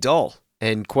pretty dull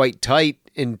and quite tight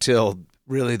until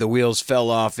really the wheels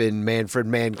fell off in Manfred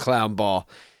Mann clown ball.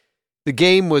 The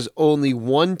game was only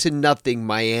 1-0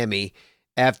 Miami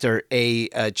after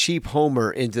a cheap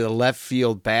homer into the left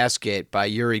field basket by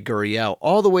Yuri Gurriel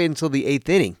all the way until the 8th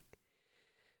inning.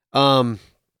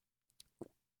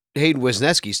 Hayden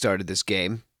Wisniewski started this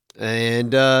game,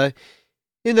 and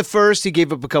in the first he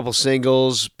gave up a couple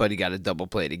singles, but he got a double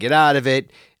play to get out of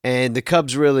it. And the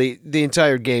Cubs really, the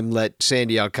entire game, let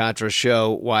Sandy Alcantara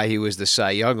show why he was the Cy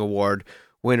Young Award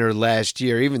winner last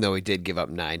year, even though he did give up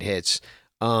 9 hits.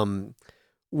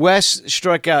 Wes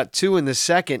struck out 2 in the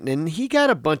second, and he got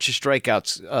a bunch of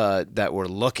strikeouts that were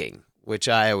looking, which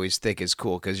I always think is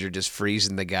cool because you're just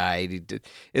freezing the guy.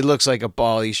 It looks like a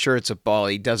ball. He's sure it's a ball.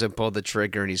 He doesn't pull the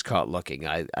trigger, and he's caught looking.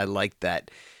 I like that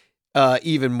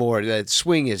even more. That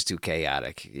swing is too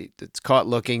chaotic. It's caught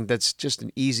looking. That's just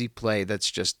an easy play. That's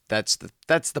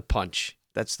the punch.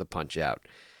 That's the punch out.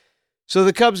 So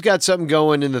the Cubs got something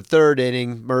going in the third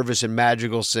inning. Mervis and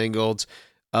Madrigal singled.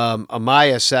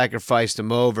 Amaya sacrificed him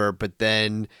over, but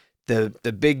then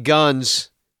the big guns,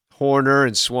 Horner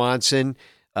and Swanson,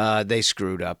 they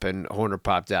screwed up, and Horner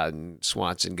popped out, and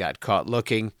Swanson got caught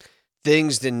looking.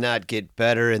 Things did not get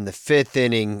better in the 5th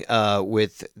inning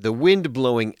with the wind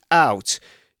blowing out.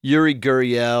 Yuri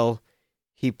Gurriel,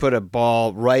 he put a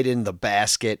ball right in the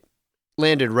basket,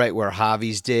 landed right where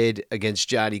Javi's did against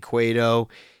Johnny Cueto,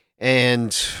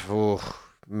 and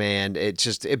man,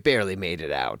 it barely made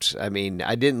it out. I mean,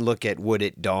 I didn't look at would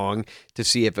it dong to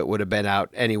see if it would have been out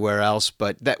anywhere else,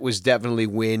 but that was definitely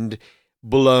wind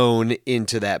blown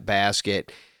into that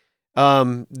basket.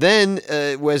 Then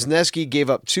Wisniewski gave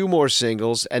up 2 more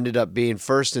singles, ended up being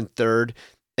first and third,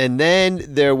 and then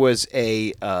there was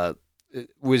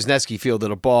Wisniewski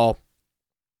fielded a ball.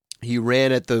 He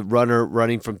ran at the runner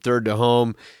running from third to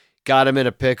home, got him in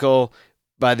a pickle.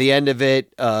 By the end of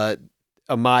it,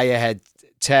 Amaya had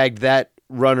tagged that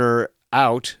runner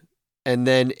out, and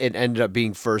then it ended up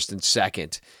being first and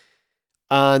second.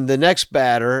 On the next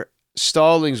batter,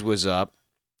 Stallings was up,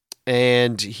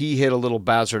 and he hit a little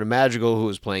bouncer to Madrigal, who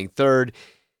was playing third.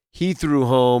 He threw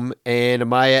home, and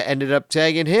Amaya ended up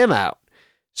tagging him out.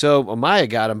 So Amaya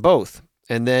got them both.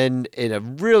 And then in a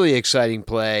really exciting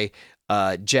play,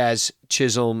 Jazz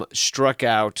Chisholm struck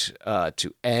out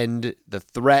to end the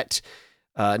threat.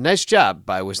 Nice job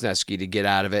by Wisniewski to get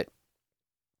out of it.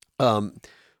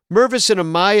 Mervis and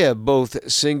Amaya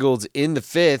both singled in the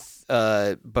 5th,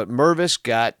 but Mervis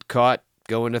got caught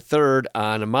going to third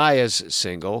on Amaya's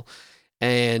single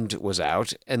and was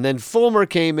out. And then Fulmer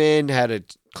came in, had a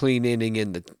clean inning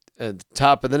in the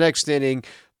top of the next inning.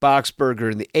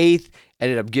 Boxberger in the 8th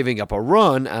ended up giving up a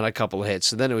run on a couple of hits.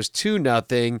 So then it was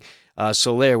 2-0.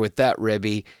 Soler with that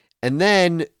ribby. And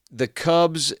then the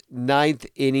Cubs' 9th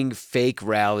inning fake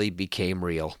rally became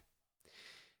real.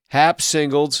 Happ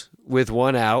singled with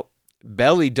 1 out.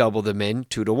 Belly doubled them in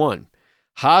 2-1.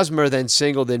 Hosmer then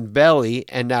singled in Belly,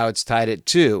 and now it's tied at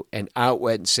 2, and out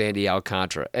went Sandy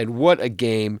Alcantara. And what a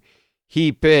game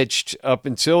he pitched up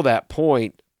until that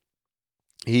point.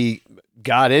 He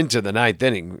got into the 9th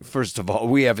inning. First of all,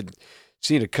 we haven't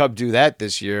seen a Cub do that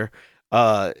this year.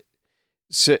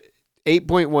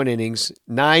 8.1 innings,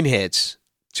 9 hits,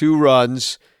 2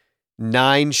 runs,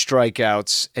 9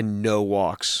 strikeouts, and no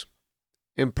walks.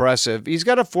 Impressive. He's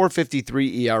got a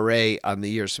 4.53 ERA on the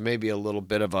year, so maybe a little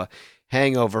bit of a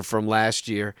hangover from last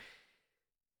year.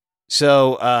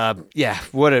 So,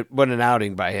 what an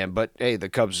outing by him. But hey, the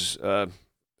Cubs.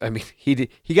 He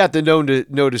got the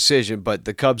no decision, but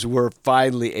the Cubs were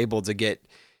finally able to get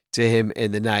to him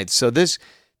in the 9th. So this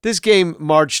game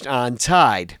marched on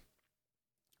tied.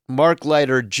 Mark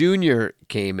Leiter Jr.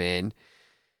 came in,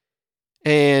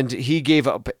 and he gave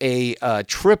up a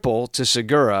triple to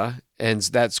Segura, and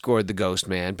that scored the Ghost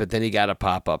Man, but then he got a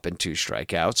pop-up and 2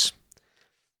 strikeouts.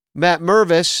 Matt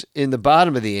Mervis in the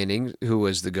bottom of the inning, who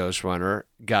was the ghost runner,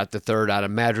 got the third out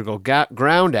of Madrigal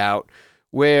ground out,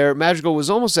 where Madrigal was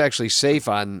almost actually safe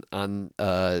on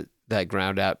that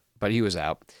ground out, but he was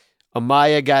out.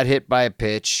 Amaya got hit by a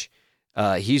pitch.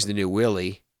 He's the new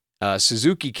Willie.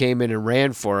 Suzuki came in and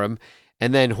ran for him,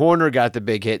 and then Horner got the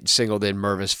big hit and singled in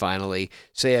Mervis finally.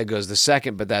 Seiya goes the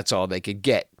second, but that's all they could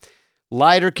get.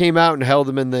 Leiter came out and held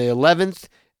him in the 11th,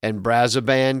 and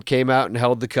Brazoban came out and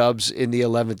held the Cubs in the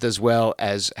 11th as well,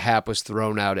 as Happ was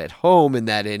thrown out at home in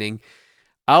that inning.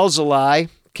 Alzolay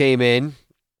came in,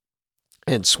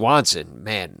 and Swanson,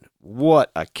 man,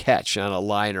 what a catch on a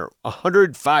liner.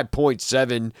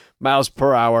 105.7 miles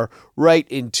per hour right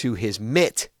into his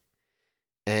mitt.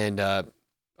 And,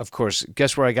 of course,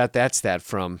 guess where I got that stat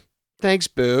from? Thanks,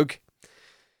 Boog.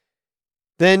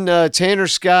 Then Tanner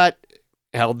Scott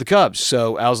held the Cubs.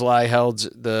 So Alzolay held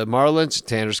the Marlins,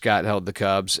 Tanner Scott held the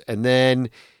Cubs. And then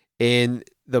in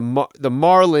the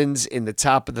Marlins in the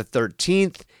top of the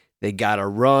 13th, they got a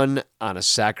run on a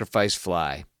sacrifice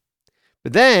fly.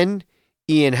 But then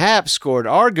Ian Happ scored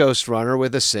our ghost runner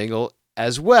with a single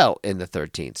as well in the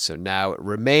 13th. So now it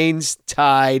remains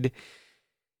tied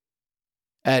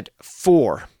at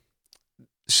 4.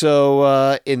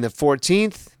 So in the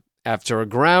 14th, after a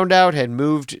ground out had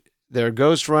moved their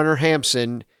ghost runner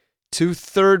Hampson to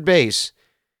third base,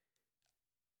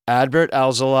 Adbert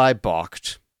Alzolay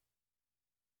balked.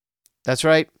 That's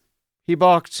right. He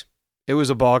balked. It was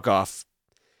a balk-off.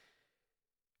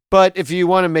 But if you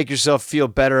want to make yourself feel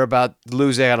better about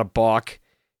losing out a balk,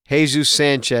 Jesus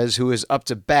Sanchez, who is up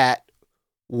to bat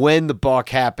when the balk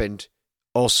happened,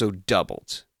 also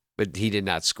doubled. But he did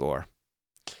not score.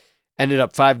 Ended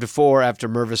up 5-4 after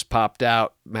Mervis popped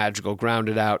out, Madrigal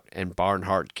grounded out, and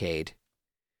Barnhart K'd.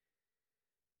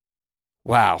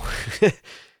 Wow.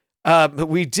 But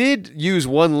we did use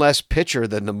one less pitcher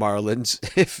than the Marlins,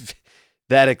 if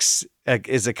that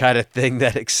is the kind of thing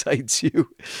that excites you.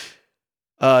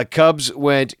 Cubs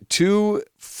went the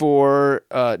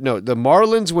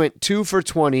Marlins went 2 for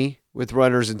 20 with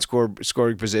runners in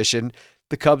scoring position.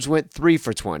 The Cubs went 3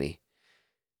 for 20.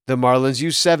 The Marlins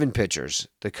used 7 pitchers.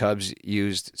 The Cubs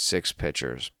used 6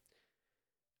 pitchers.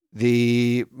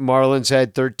 The Marlins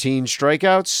had 13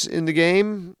 strikeouts in the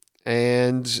game,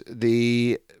 and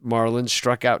the Marlins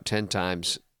struck out 10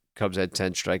 times. Cubs had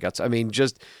 10 strikeouts. I mean,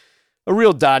 just a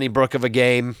real Donnybrook of a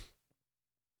game.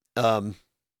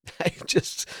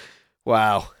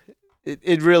 Wow.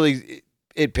 It really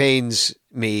pains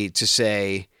me to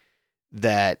say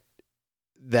that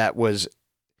was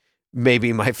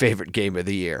maybe my favorite game of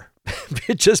the year.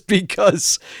 Just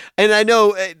because, and I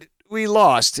know we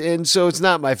lost, and so it's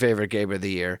not my favorite game of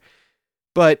the year,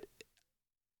 but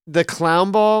the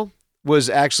clown ball was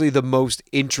actually the most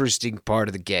interesting part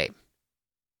of the game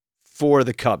for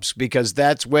the Cubs, because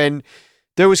that's when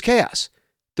there was chaos.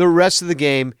 The rest of the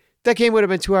game, that game would have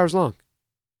been 2 hours long,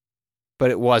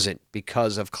 but it wasn't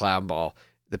because of clown ball.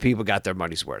 The people got their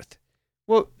money's worth.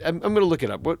 Well, I'm going to look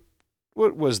it up. What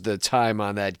was the time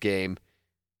on that game?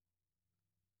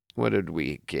 What did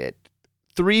we get?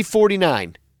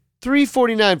 3:49.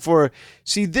 3:49 for...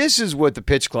 See, this is what the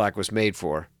pitch clock was made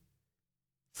for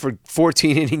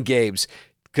 14-inning games,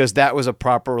 because that was a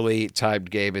properly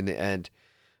timed game in the end.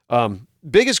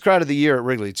 Biggest crowd of the year at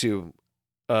Wrigley, too.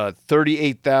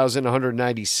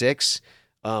 38,196.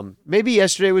 Maybe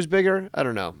yesterday was bigger. I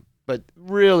don't know. But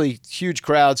really huge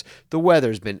crowds. The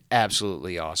weather's been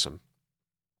absolutely awesome.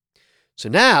 So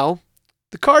now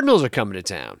the Cardinals are coming to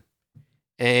town.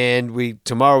 And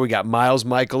tomorrow we got Miles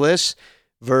Michaelis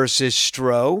versus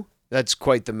Stroh. That's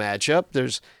quite the matchup.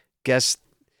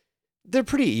 They're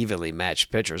pretty evenly matched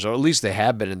pitchers, or at least they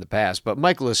have been in the past. But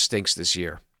Michaelis stinks this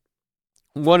year.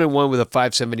 1-1 with a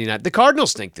 5.79. The Cardinals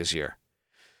stink this year.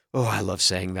 Oh, I love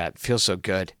saying that. It feels so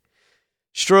good.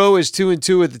 Stroh is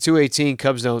 2-2 with the 2.18.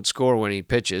 Cubs don't score when he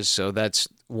pitches, so that's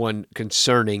one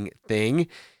concerning thing.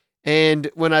 And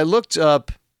when I looked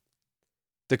up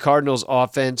the Cardinals'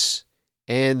 offense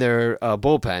and their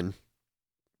bullpen,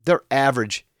 they're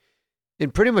average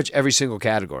in pretty much every single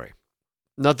category.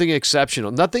 Nothing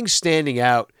exceptional. Nothing standing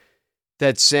out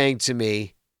that's saying to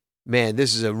me, man,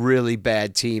 this is a really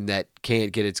bad team that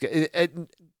can't get it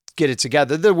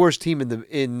together. They're the worst team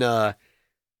in the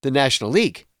National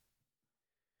League.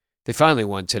 They finally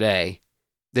won today.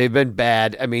 They've been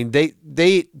bad. I mean,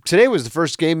 today was the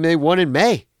first game they won in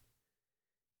May.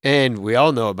 And we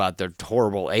all know about their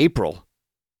horrible April.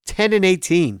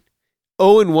 10-18.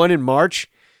 0-1 in March.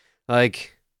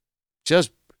 Like,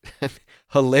 just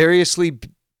hilariously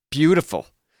beautiful.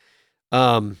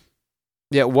 Yeah,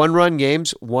 1-run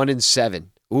games, 1-7.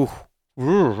 Ooh.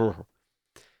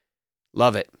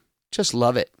 Love it. Just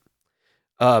love it.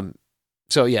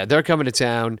 So yeah, they're coming to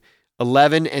town,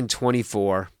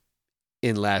 11-24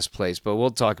 in last place. But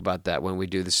we'll talk about that when we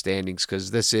do the standings,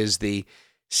 because this is the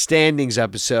standings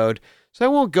episode. So I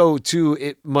won't go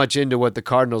too much into what the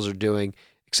Cardinals are doing,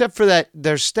 except for that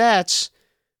their stats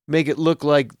make it look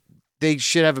like they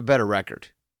should have a better record.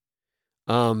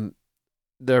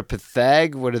 Their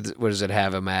Pathag, what does it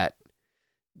have them at?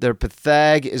 Their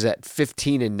Pathag is at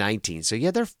 15-19. So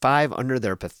yeah, they're 5 under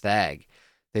their Pathag.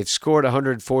 They've scored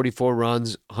 144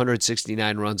 runs,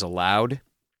 169 runs allowed.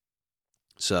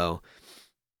 So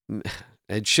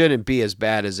it shouldn't be as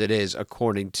bad as it is,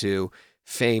 according to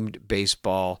famed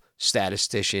baseball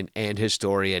statistician and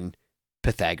historian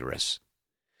Pythagoras.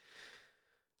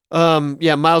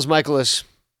 Miles Michaelis,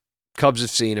 Cubs have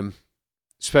seen him,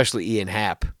 especially Ian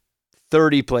Happ.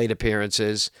 30 plate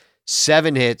appearances,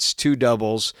 7 hits, 2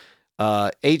 doubles,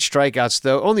 8 strikeouts,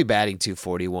 though, only batting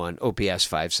 .241, OPS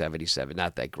 .577,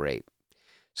 not that great.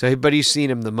 So, but he's seen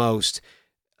him the most.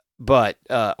 But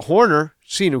Horner,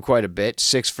 seen him quite a bit,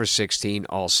 6 for 16,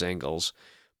 all singles.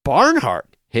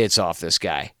 Barnhart hits off this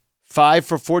guy, 5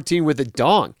 for 14 with a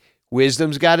dong.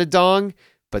 Wisdom's got a dong,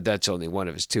 but that's only one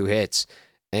of his 2 hits,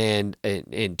 and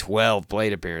in 12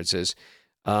 plate appearances.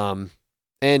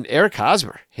 And Eric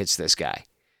Hosmer hits this guy,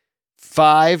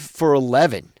 5 for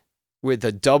 11 with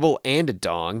a double and a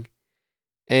dong.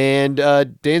 And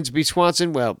Dansby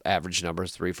Swanson, well, average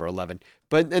numbers, 3 for 11.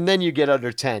 And then you get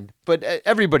under 10. But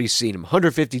everybody's seen him.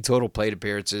 150 total plate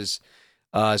appearances,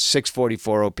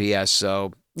 644 OPS,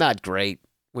 so not great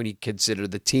when you consider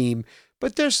the team.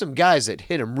 But there's some guys that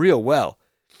hit him real well.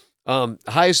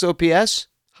 Highest OPS,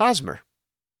 Hosmer.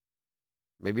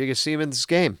 Maybe you can see him in this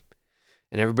game.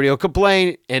 And everybody will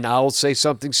complain, and I'll say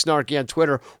something snarky on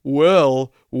Twitter.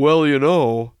 Well, you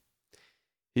know,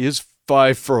 he is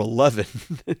 5 for 11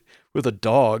 with a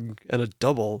dog and a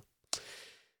double.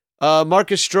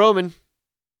 Marcus Stroman,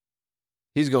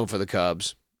 he's going for the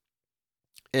Cubs.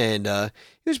 And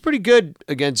he was pretty good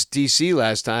against DC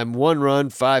last time. 1 run,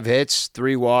 5 hits,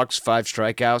 3 walks, 5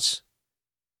 strikeouts.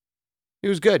 He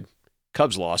was good.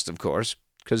 Cubs lost, of course,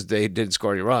 because they didn't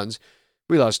score any runs.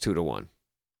 We lost 2-1.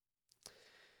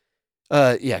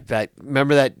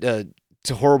 Remember that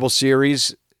horrible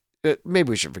series? Maybe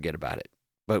we should forget about it.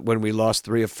 But when we lost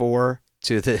 3 of 4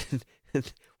 to the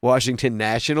Washington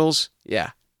Nationals,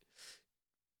 yeah,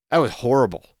 that was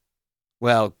horrible.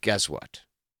 Well, guess what?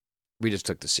 We just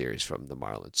took the series from the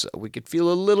Marlins, so we could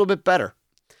feel a little bit better.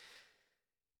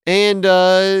 And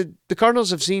the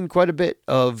Cardinals have seen quite a bit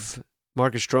of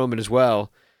Marcus Stroman as well.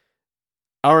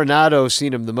 Arenado's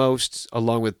seen him the most,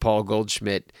 along with Paul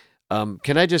Goldschmidt.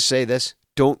 Can I just say this?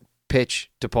 Don't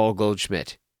pitch to Paul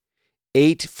Goldschmidt.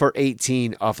 8 for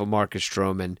 18 off of Marcus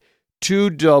Stroman. 2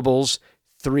 doubles,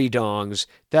 3 dongs.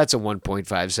 That's a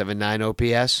 1.579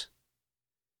 OPS.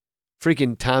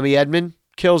 Freaking Tommy Edman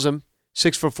kills him.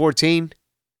 6 for 14.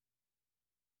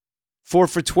 4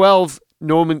 for 12.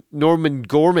 Nolan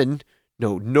Gorman.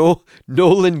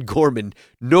 Nolan Gorman.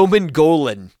 Noman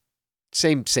Golan.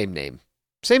 Same name.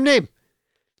 Same name.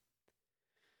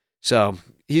 So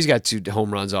he's got 2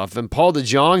 home runs off him. Paul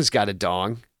DeJong's got a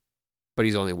dong, but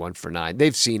he's only 1 for 9.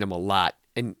 They've seen him a lot.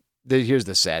 And here's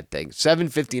the sad thing.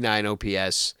 759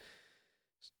 OPS.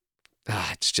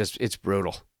 It's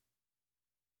brutal.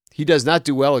 He does not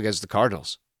do well against the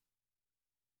Cardinals.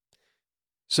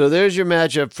 So there's your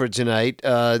matchup for tonight.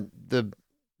 The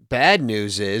bad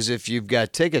news is if you've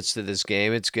got tickets to this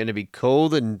game, it's going to be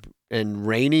cold and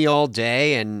rainy all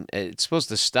day, and it's supposed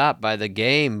to stop by the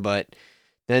game, but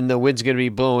then the wind's going to be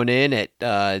blowing in at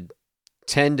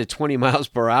 10 to 20 miles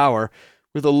per hour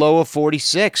with a low of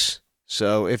 46.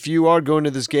 So if you are going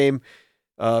to this game,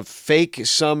 fake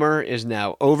summer is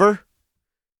now over.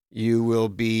 You will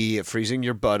be freezing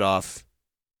your butt off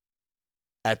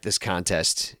at this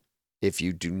contest if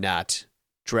you do not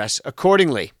dress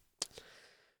accordingly.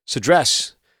 So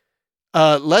dress.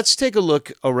 Let's take a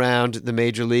look around the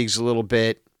major leagues a little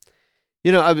bit.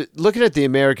 You know, I'm looking at the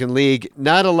American League,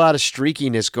 not a lot of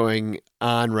streakiness going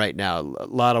on right now. A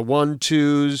lot of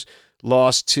 1-2s,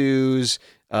 lost 2s.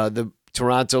 The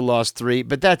Toronto lost 3,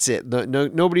 but that's it.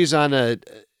 Nobody's on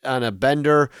a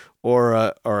bender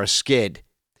or a skid.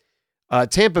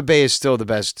 Tampa Bay is still the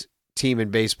best team in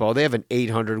baseball. They have an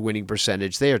 .800 winning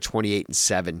percentage. They are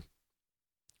 28-7.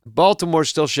 Baltimore's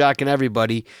still shocking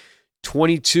everybody,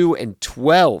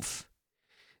 22-12.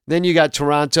 Then you got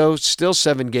Toronto, still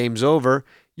 7 games over.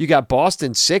 You got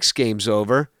Boston, 6 games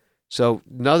over. So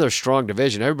another strong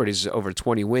division. Everybody's over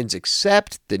 20 wins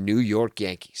except the New York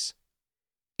Yankees.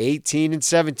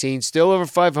 18-17, still over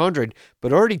 500,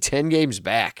 but already 10 games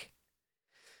back.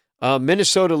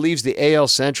 Minnesota leaves the AL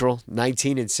Central,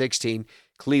 19-16.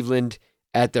 Cleveland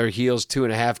at their heels,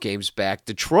 2.5 games back.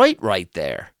 Detroit right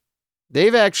there.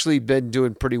 They've actually been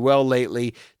doing pretty well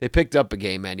lately. They picked up a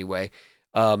game anyway.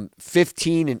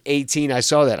 15 and 18. I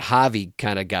saw that Javi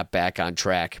kind of got back on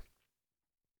track.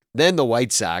 Then the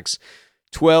White Sox,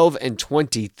 12 and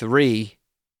 23.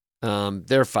 They're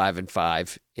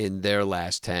 5-5 in their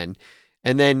last 10.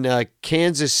 And then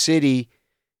Kansas City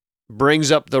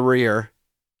brings up the rear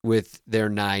with their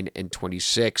 9 and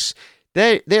 26.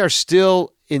 They are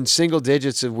still in single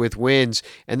digits with wins,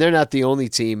 and they're not the only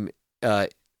team.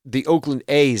 The Oakland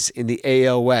A's in the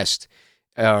AL West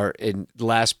are in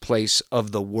last place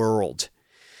of the world.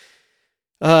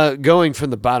 Going from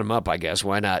the bottom up, I guess,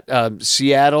 why not?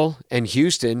 Seattle and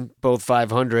Houston, both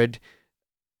 500.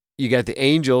 You got the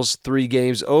Angels 3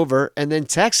 games over, and then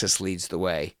Texas leads the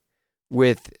way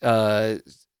with 7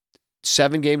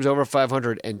 games over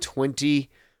 500 and 20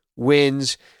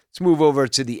 wins. Let's move over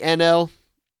to the NL.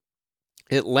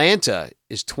 Atlanta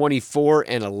is 24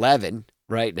 and 11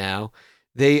 right now.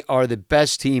 They are the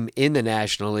best team in the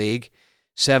National League,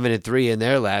 7 and 3 in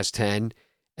their last 10.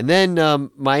 And then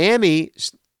Miami,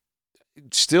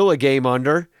 still a game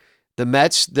under. The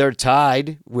Mets, they're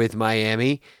tied with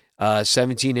Miami,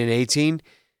 17 and 18.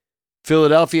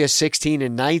 Philadelphia, 16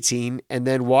 and 19. And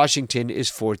then Washington is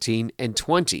 14 and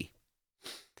 20.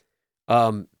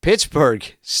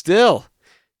 Pittsburgh, still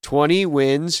 20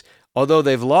 wins, although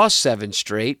they've lost 7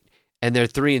 straight, and they're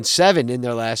 3 and 7 in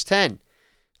their last 10.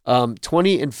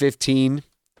 20 and 15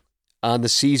 on the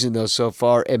season, though, so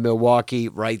far. And Milwaukee,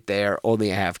 right there, only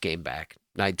a half game back,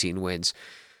 19 wins.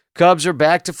 Cubs are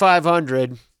back to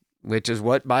 500, which is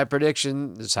what my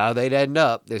prediction is how they'd end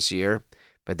up this year.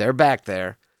 But they're back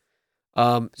there.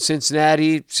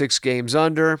 Cincinnati, 6 games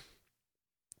under.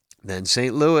 Then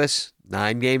St. Louis,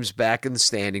 9 games back in the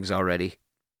standings already.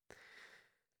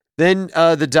 Then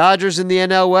the Dodgers in the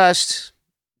NL West.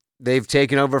 They've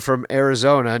taken over from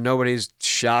Arizona. Nobody's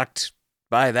shocked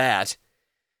by that.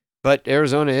 But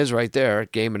Arizona is right there,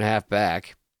 game and a half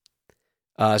back.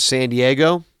 San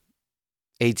Diego,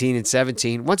 18 and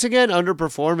 17. Once again,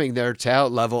 underperforming their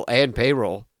talent level and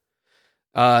payroll.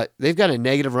 They've got a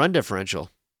negative run differential,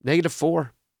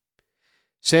 -4.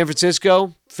 San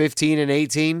Francisco, 15 and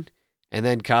 18. And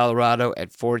then Colorado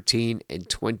at 14 and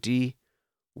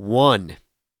 21.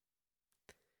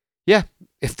 Yeah,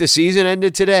 if the season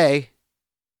ended today,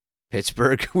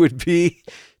 Pittsburgh would be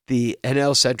the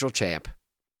NL Central champ.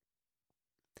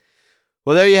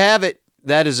 Well, there you have it.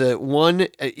 That is a one.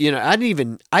 I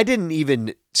didn't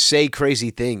even say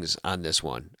crazy things on this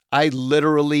one. I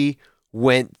literally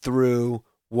went through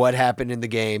what happened in the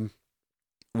game,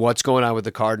 what's going on with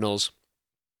the Cardinals,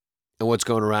 and what's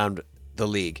going around the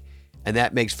league. And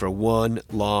that makes for one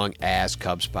long-ass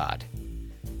Cubs pod.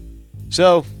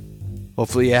 So,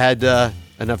 hopefully you had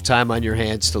enough time on your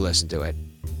hands to listen to it.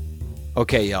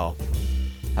 Okay, y'all.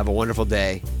 Have a wonderful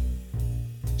day.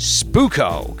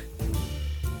 Spook-hog.